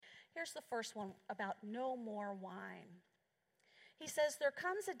Here's the first one about no more wine. He says, there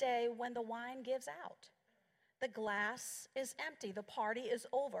comes a day when the wine gives out. The glass is empty. The party is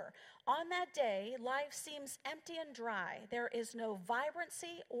over. On that day, life seems empty and dry. There is no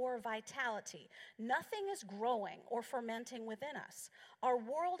vibrancy or vitality. Nothing is growing or fermenting within us. Our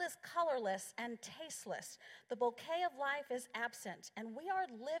world is colorless and tasteless. The bouquet of life is absent, and we are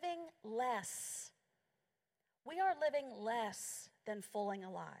living less. We are living less than fully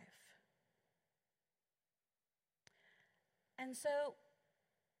alive. And so,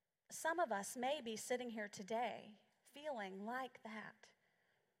 some of us may be sitting here today feeling like that,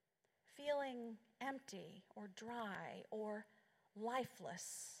 feeling empty or dry or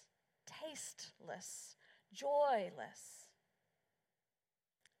lifeless, tasteless, joyless.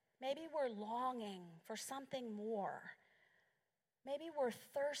 Maybe we're longing for something more. Maybe we're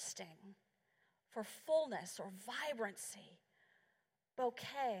thirsting for fullness or vibrancy,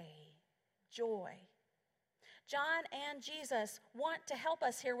 bouquet, joy. John and Jesus want to help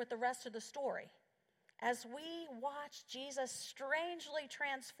us here with the rest of the story as we watch Jesus strangely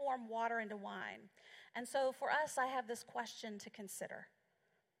transform water into wine. And so for us, I have this question to consider.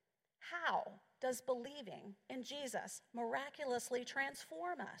 How does believing in Jesus miraculously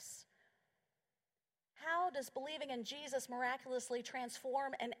transform us? How does believing in Jesus miraculously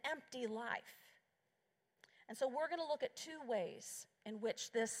transform an empty life? And so we're going to look at two ways in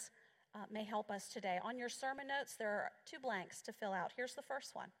which this may help us today. On your sermon notes, there are 2 blanks to fill out. Here's the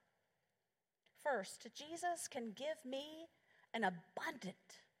first one. First, Jesus can give me an abundant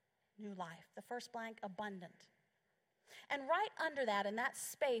new life. The first blank, abundant. And right under that, in that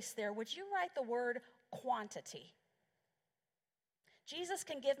space there, would you write the word quantity? Jesus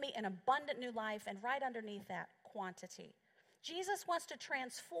can give me an abundant new life, and right underneath that, quantity. Jesus wants to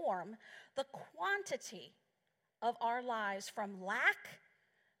transform the quantity of our lives from lack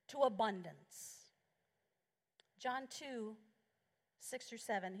to abundance. John 2,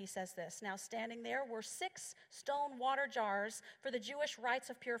 6-7, he says this. Now standing there were 6 stone water jars for the Jewish rites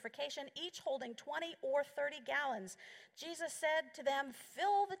of purification, each holding 20 or 30 gallons. Jesus said to them,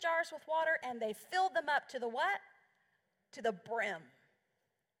 fill the jars with water, and they filled them up to the what? To the brim.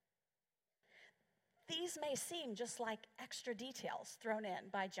 These may seem just like extra details thrown in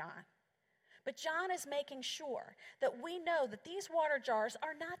by John. But John is making sure that we know that these water jars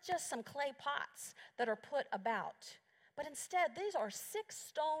are not just some clay pots that are put about, but instead these are 6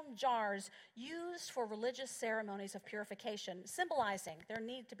 stone jars used for religious ceremonies of purification, symbolizing their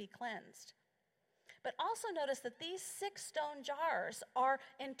need to be cleansed. But also notice that these 6 stone jars are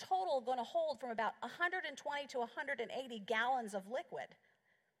in total going to hold from about 120 to 180 gallons of liquid.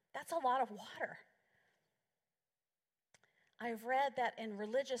 That's a lot of water. I've read that in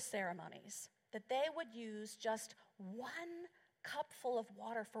religious ceremonies that they would use just 1 cupful of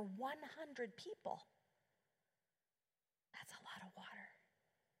water for 100 people. That's a lot of water.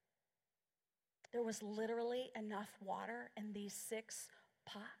 There was literally enough water in these 6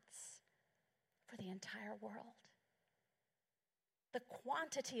 pots for the entire world. The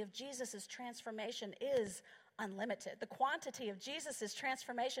quantity of Jesus' transformation is unlimited. The quantity of Jesus'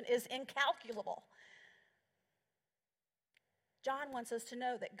 transformation is incalculable. John wants us to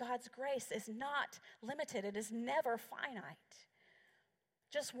know that God's grace is not limited. It is never finite.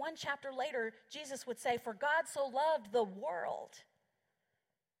 Just 1 chapter later, Jesus would say, for God so loved the world.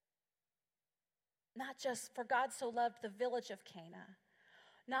 Not just for God so loved the village of Cana.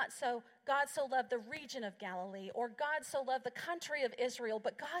 Not so God so loved the region of Galilee, or God so loved the country of Israel,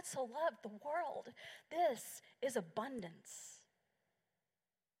 but God so loved the world. This is abundance.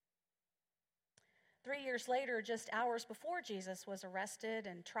 3 years later, just hours before Jesus was arrested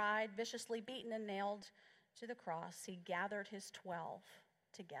and tried, viciously beaten and nailed to the cross, he gathered his 12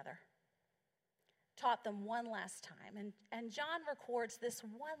 together, taught them one last time. And John records this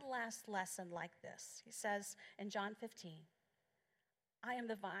one last lesson like this. He says in John 15, I am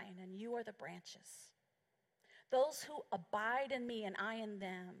the vine and you are the branches. Those who abide in me and I in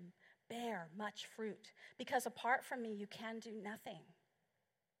them bear much fruit, because apart from me you can do nothing.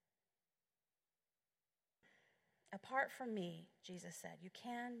 Apart from me, Jesus said, you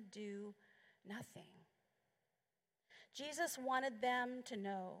can do nothing. Jesus wanted them to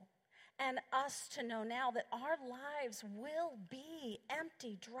know, and us to know now, that our lives will be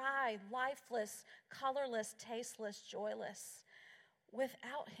empty, dry, lifeless, colorless, tasteless, joyless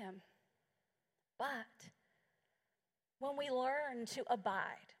without him. But when we learn to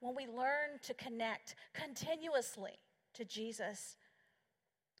abide, when we learn to connect continuously to Jesus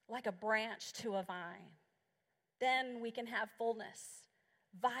like a branch to a vine, then we can have fullness,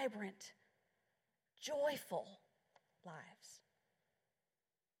 vibrant, joyful lives.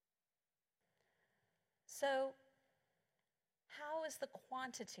 So, how is the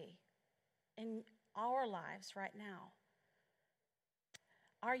quantity in our lives right now?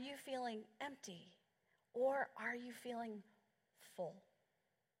 Are you feeling empty or are you feeling full?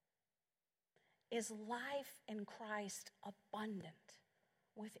 Is life in Christ abundant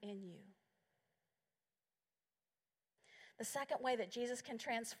within you? The second way that Jesus can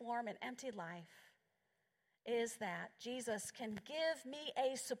transform an empty life is that Jesus can give me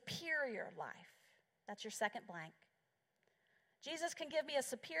a superior life. That's your second blank. Jesus can give me a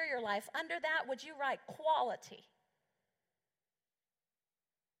superior life. Under that, would you write quality?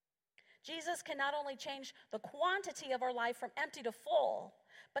 Jesus can not only change the quantity of our life from empty to full,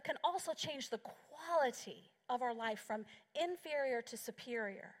 but can also change the quality of our life from inferior to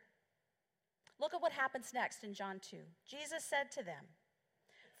superior. Look at what happens next in John 2. Jesus said to them,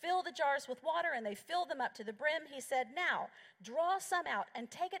 "Fill the jars with water," and they filled them up to the brim. He said, "Now, draw some out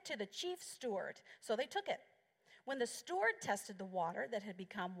and take it to the chief steward." So they took it. When the steward tasted the water that had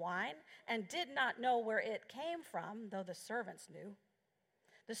become wine and did not know where it came from, though the servants knew,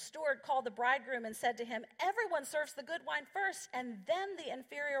 the steward called the bridegroom and said to him, "Everyone serves the good wine first, and then the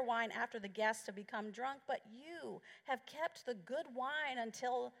inferior wine after the guests have become drunk, but you have kept the good wine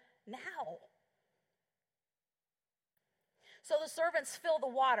until now." So the servants fill the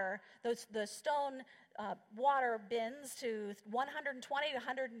water, the stone water bins, to 120 to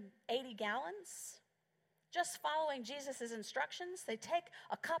 180 gallons. Just following Jesus' instructions, they take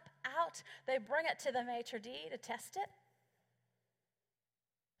a cup out, they bring it to the maitre d' to test it.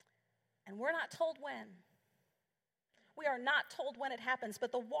 And we're not told when. We are not told when it happens,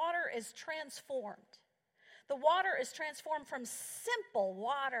 but the water is transformed. The water is transformed from simple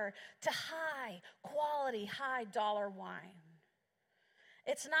water to high quality, high dollar wine.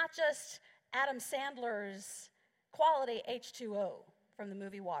 It's not just Adam Sandler's quality H2O from the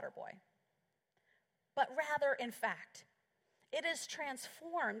movie Waterboy, but rather, in fact, it is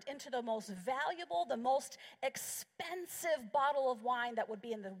transformed into the most valuable, the most expensive bottle of wine that would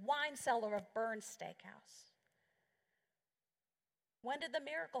be in the wine cellar of Bern's Steakhouse. When did the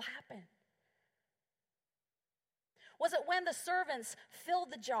miracle happen? Was it when the servants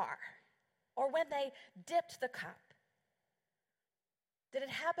filled the jar or when they dipped the cup? Did it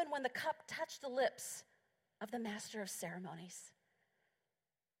happen when the cup touched the lips of the master of ceremonies?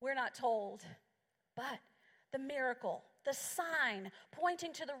 We're not told, but the miracle, the sign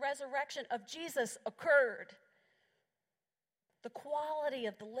pointing to the resurrection of Jesus occurred. The quality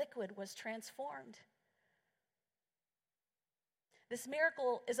of the liquid was transformed. This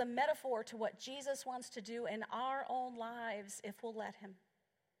miracle is a metaphor to what Jesus wants to do in our own lives if we'll let him.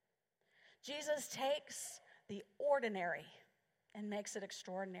 Jesus takes the ordinary and makes it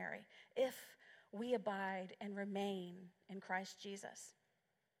extraordinary if we abide and remain in Christ Jesus.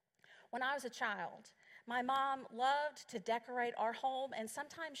 When I was a child, my mom loved to decorate our home, and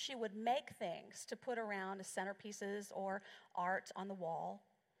sometimes she would make things to put around as centerpieces or art on the wall.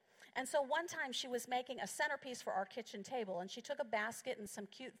 And so one time she was making a centerpiece for our kitchen table, and she took a basket and some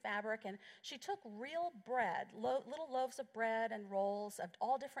cute fabric, and she took real bread, little loaves of bread and rolls of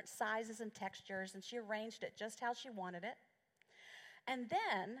all different sizes and textures, and she arranged it just how she wanted it. And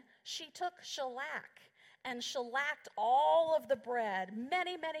then she took shellac and shellacked all of the bread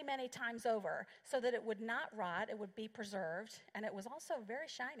many, many, many times over so that it would not rot, it would be preserved, and it was also very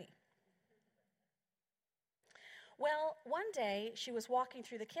shiny. Well, one day she was walking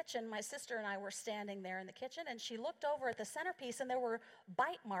through the kitchen. My sister and I were standing there in the kitchen, and she looked over at the centerpiece, and there were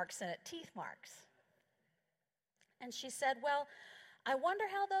bite marks in it, teeth marks. And she said, "Well, I wonder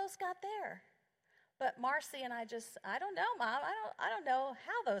how those got there." But Marcy and I don't know, Mom. I don't know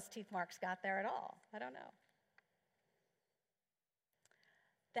how those teeth marks got there at all. I don't know.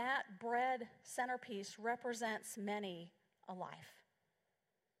 That bread centerpiece represents many a life.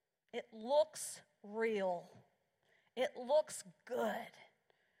 It looks real. It looks good,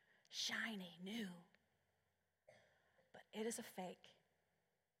 shiny, new. But it is a fake.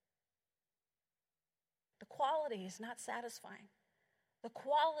 The quality is not satisfying. The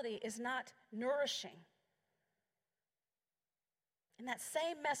quality is not nourishing. In that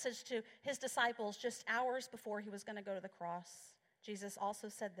same message to his disciples just hours before he was going to go to the cross, Jesus also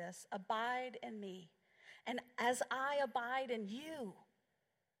said this, "Abide in me, and as I abide in you.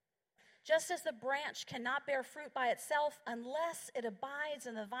 Just as the branch cannot bear fruit by itself unless it abides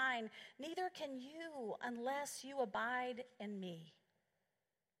in the vine, neither can you unless you abide in me."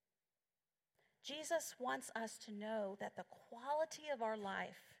 Jesus wants us to know that the quality of our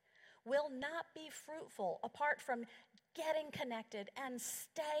life will not be fruitful apart from getting connected and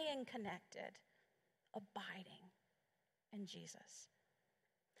staying connected, abiding in Jesus.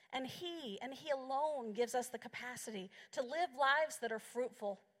 And He alone gives us the capacity to live lives that are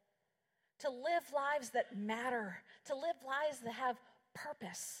fruitful, to live lives that matter, to live lives that have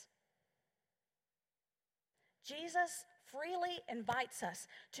purpose. Jesus freely invites us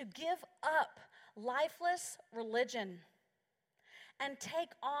to give up lifeless religion and take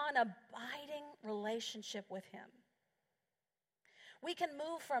on abiding relationship with Him. We can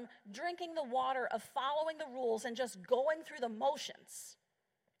move from drinking the water of following the rules and just going through the motions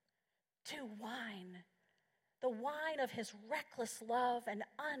to wine, the wine of His reckless love and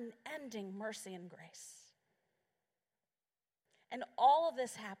unending mercy and grace. And all of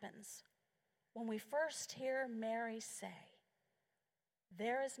this happens when we first hear Mary say,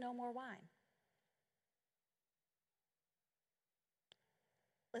 "There is no more wine."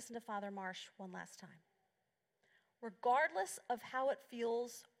 Listen to Father Marsh one last time. Regardless of how it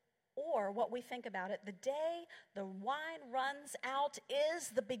feels or what we think about it, the day the wine runs out is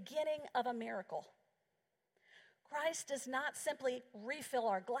the beginning of a miracle. Christ does not simply refill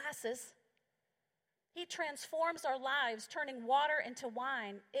our glasses. He transforms our lives, turning water into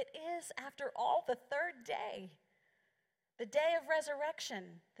wine. It is, after all, the third day, the day of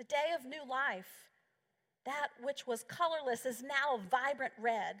resurrection, the day of new life. That which was colorless is now vibrant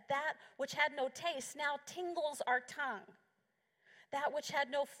red. That which had no taste now tingles our tongue. That which had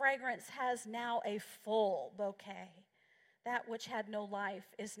no fragrance has now a full bouquet. That which had no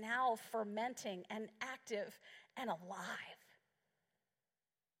life is now fermenting and active and alive.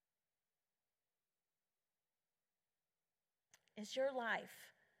 Is your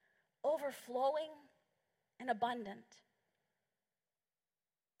life overflowing and abundant?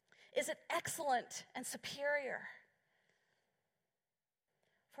 Is it excellent and superior?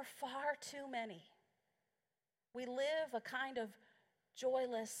 For far too many, we live a kind of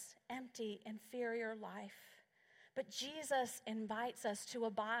joyless, empty, inferior life. But Jesus invites us to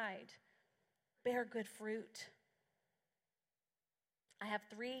abide, bear good fruit. I have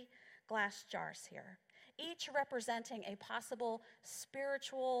 3 glass jars here, each representing a possible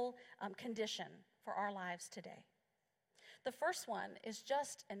spiritual condition for our lives today. The first one is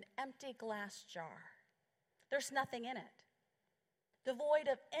just an empty glass jar. There's nothing in it, devoid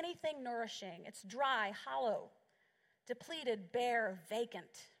of anything nourishing. It's dry, hollow, depleted, bare,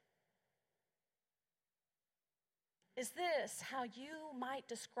 vacant. Is this how you might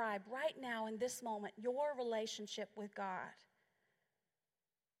describe right now in this moment your relationship with God?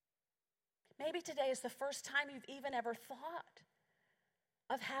 Maybe today is the first time you've even ever thought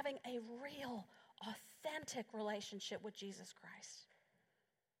of having a real, authentic relationship with Jesus Christ.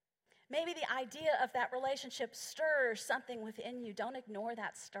 Maybe the idea of that relationship stirs something within you. Don't ignore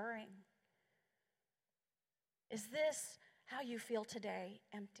that stirring. Is this how you feel today?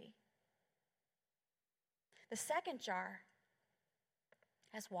 Empty. The second jar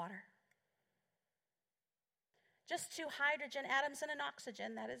has water. Just 2 hydrogen atoms and an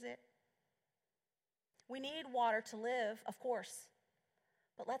oxygen, that is it. We need water to live, of course.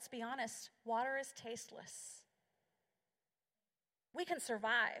 But let's be honest, water is tasteless. We can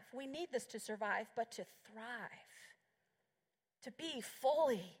survive. We need this to survive, but to thrive, to be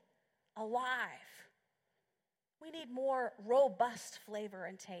fully alive, we need more robust flavor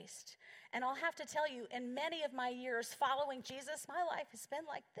and taste. And I'll have to tell you, in many of my years following Jesus, my life has been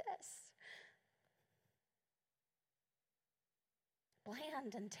like this.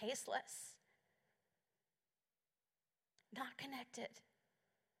 Bland and tasteless. Not connected.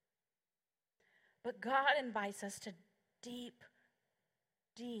 But God invites us to deep,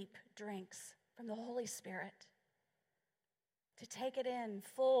 deep drinks from the Holy Spirit, to take it in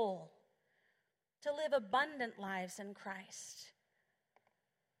full, to live abundant lives in Christ.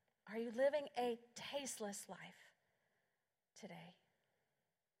 Are you living a tasteless life today?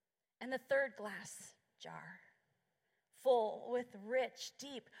 And the third glass jar, full with rich,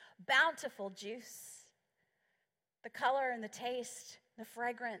 deep, bountiful juice. The color and the taste, the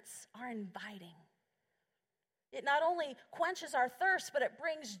fragrance are inviting. It not only quenches our thirst, but it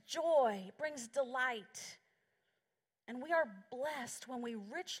brings joy, it brings delight. And we are blessed when we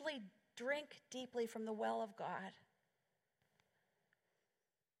richly drink deeply from the well of God.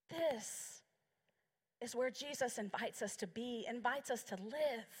 This is where Jesus invites us to be, invites us to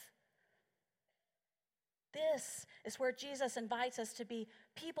live. This is where Jesus invites us to be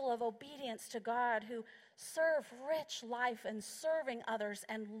people of obedience to God who serve rich life in serving others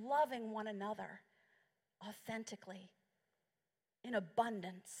and loving one another authentically, in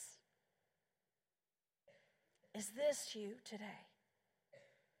abundance. Is this you today?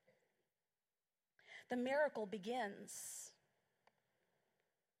 The miracle begins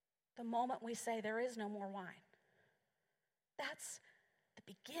the moment we say there is no more wine. That's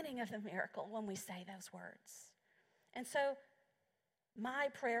the beginning of the miracle when we say those words. And so, my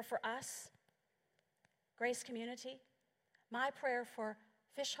prayer for us, Grace Community, my prayer for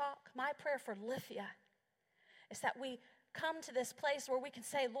Fishhawk, my prayer for Lithia, is that we come to this place where we can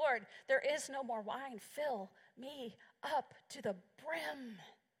say, Lord, there is no more wine. Fill me up to the brim.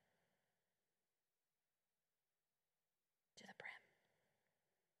 To the brim.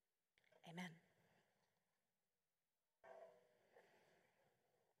 Amen.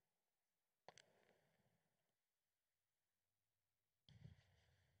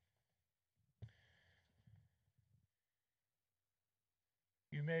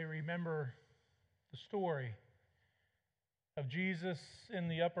 You may remember the story of Jesus in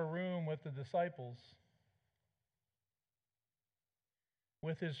the upper room with the disciples,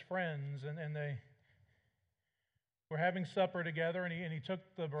 with his friends, and they were having supper together, and he took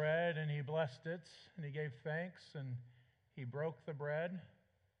the bread and he blessed it, and he gave thanks, and he broke the bread.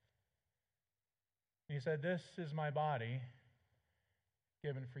 And he said, "This is my body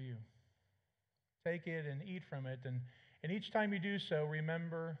given for you. Take it and eat from it, and each time you do so,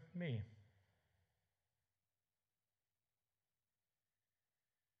 remember me."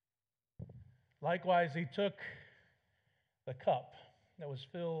 Likewise, he took the cup that was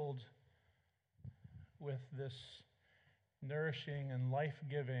filled with this nourishing and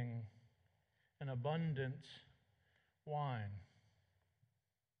life-giving and abundant wine.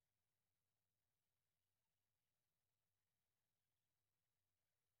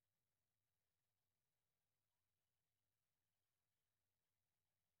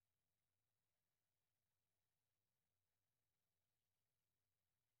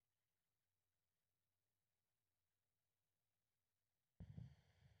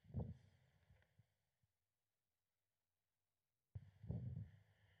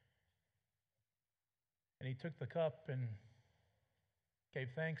 And he took the cup and gave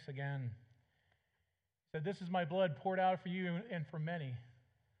thanks again. He said, "This is my blood poured out for you and for many,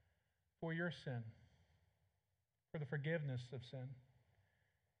 for your sin, for the forgiveness of sin.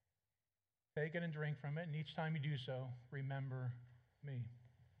 Take it and drink from it, and each time you do so, remember me."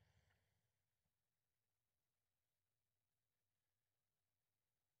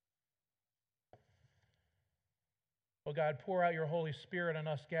 Oh God, pour out your Holy Spirit on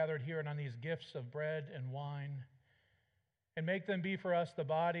us gathered here and on these gifts of bread and wine, and make them be for us the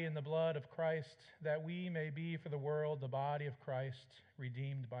body and the blood of Christ, that we may be for the world the body of Christ,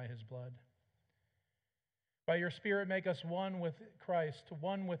 redeemed by his blood. By your Spirit, make us one with Christ,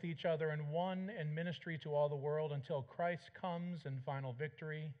 one with each other, and one in ministry to all the world until Christ comes in final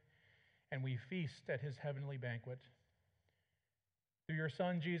victory and we feast at his heavenly banquet. Through your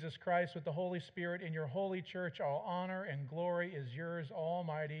Son, Jesus Christ, with the Holy Spirit in your holy church, all honor and glory is yours,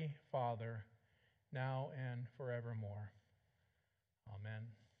 Almighty Father, now and forevermore. Amen.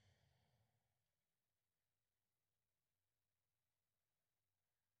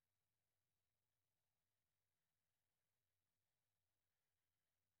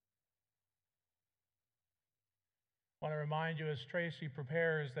 I want to remind you as Tracy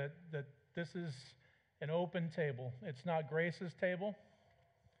prepares that this is an open table. It's not Grace's table.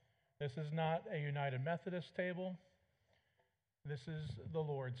 This is not a United Methodist table. This is the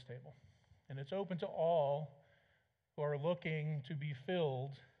Lord's table. And it's open to all who are looking to be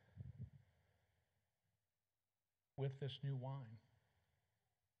filled with this new wine,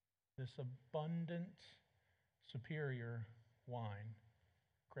 this abundant, superior wine,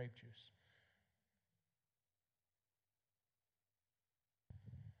 grape juice.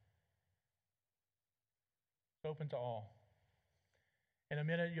 It's open to all. In a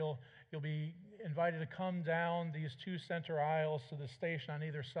minute, you'll be invited to come down these two center aisles to the station on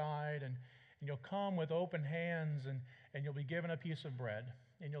either side, and you'll come with open hands, and you'll be given a piece of bread,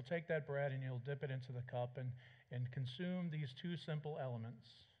 and you'll take that bread and you'll dip it into the cup and consume these two simple elements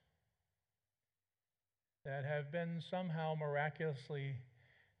that have been somehow miraculously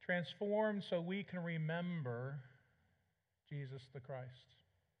transformed so we can remember Jesus the Christ.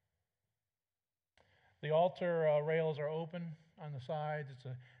 The altar rails are open on the sides.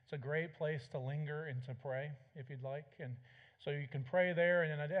 It's a great place to linger and to pray if you'd like. And so you can pray there,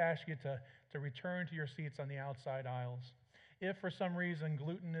 and then I'd ask you to return to your seats on the outside aisles. If for some reason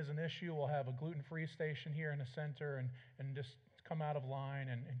gluten is an issue, we'll have a gluten-free station here in the center, and just come out of line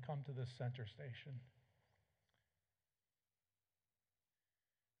and come to this center station.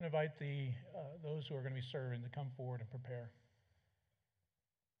 I invite those who are going to be serving to come forward and prepare.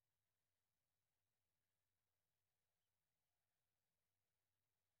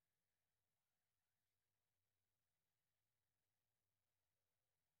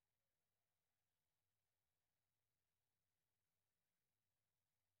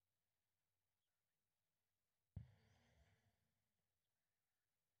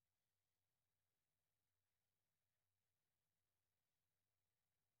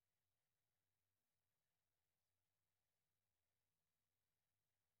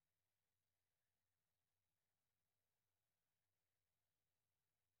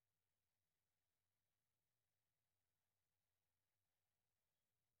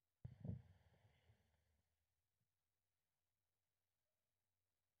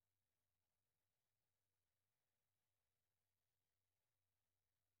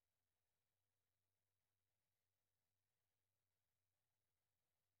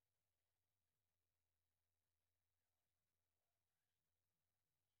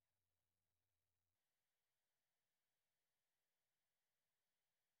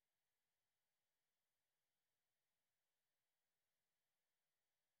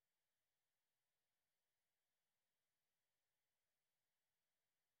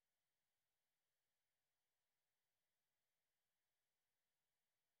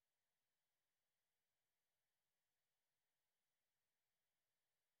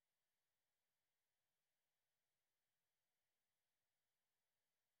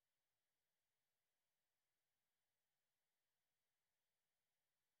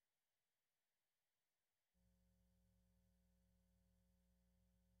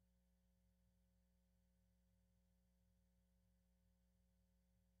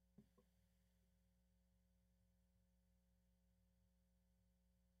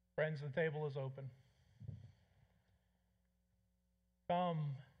 Friends, the table is open. Come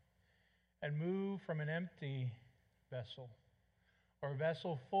and move from an empty vessel, or a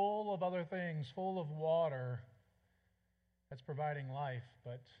vessel full of other things, full of water that's providing life,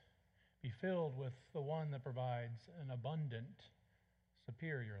 but be filled with the one that provides an abundant,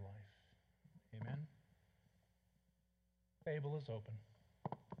 superior life. Amen. The table is open.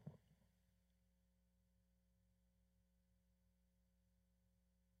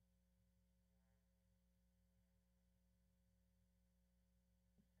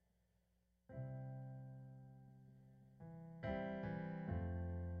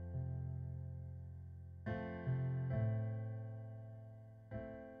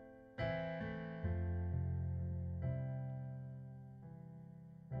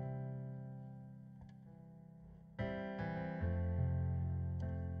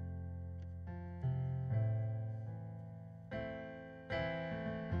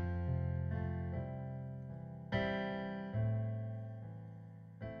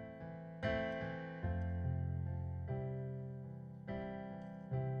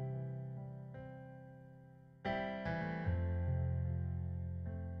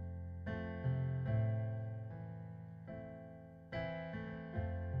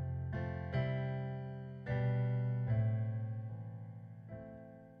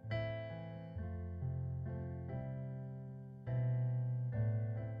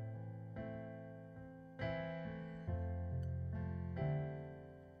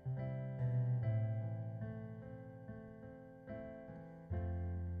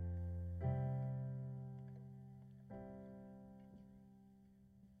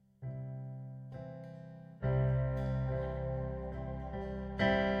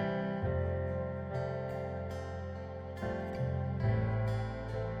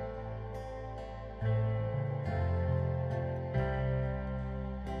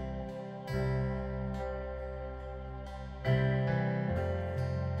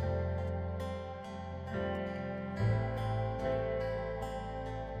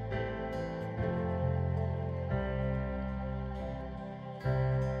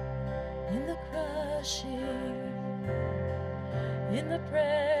 In the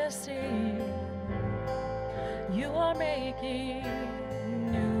pressing, you are making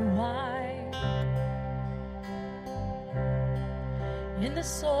new wine. In the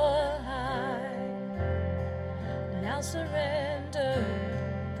soil I now surrender,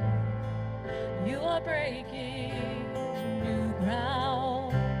 you are breaking new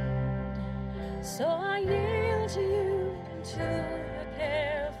ground. So I yield to you into your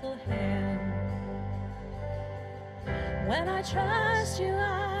careful hand. When I trust you,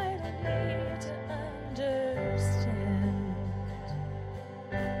 I don't need to understand.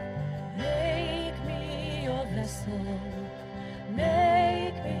 Make me your vessel.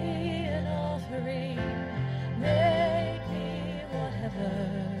 Make me an offering. Make me whatever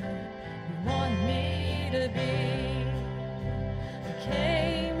you want me to be. I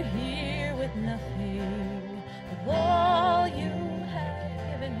came here with nothing but all you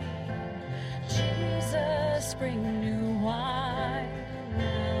have given me. Jesus, bring new wine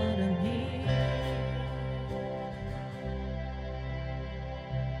out of me.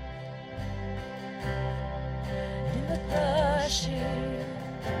 In the crushing,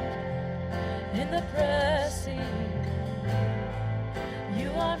 in the pressing,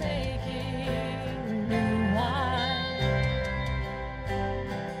 you are making new wine.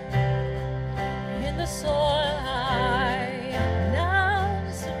 In the soil I now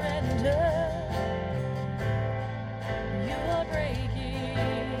surrender.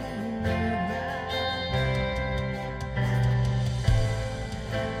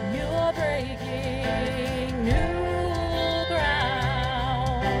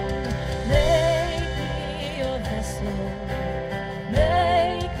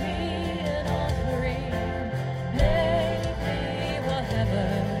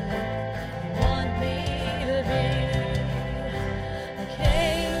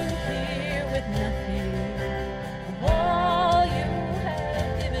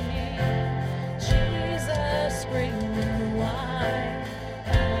 Bring new wine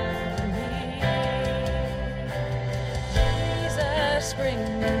out of me.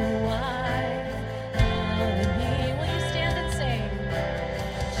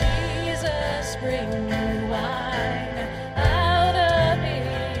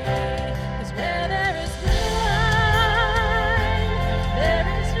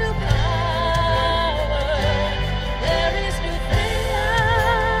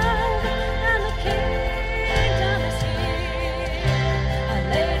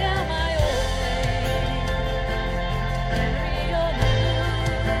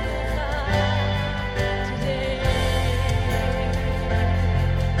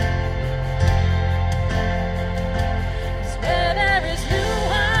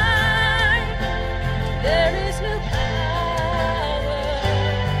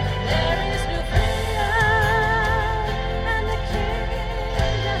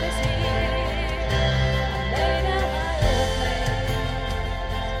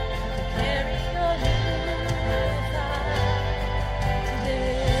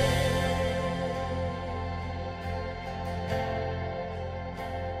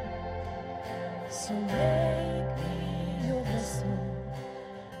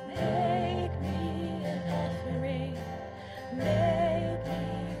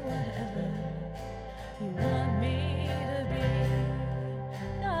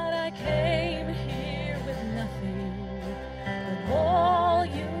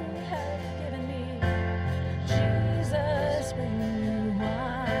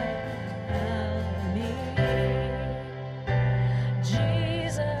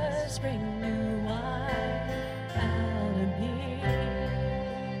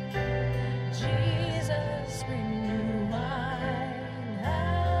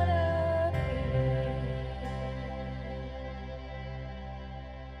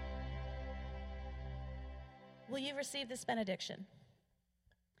 you receive this benediction?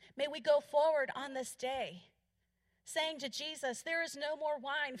 May we go forward on this day saying to Jesus, there is no more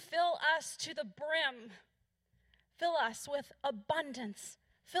wine. Fill us to the brim. Fill us with abundance.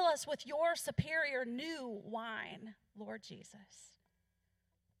 Fill us with your superior new wine, Lord Jesus.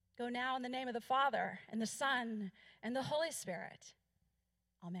 Go now in the name of the Father, and the Son, and the Holy Spirit.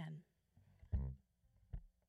 Amen.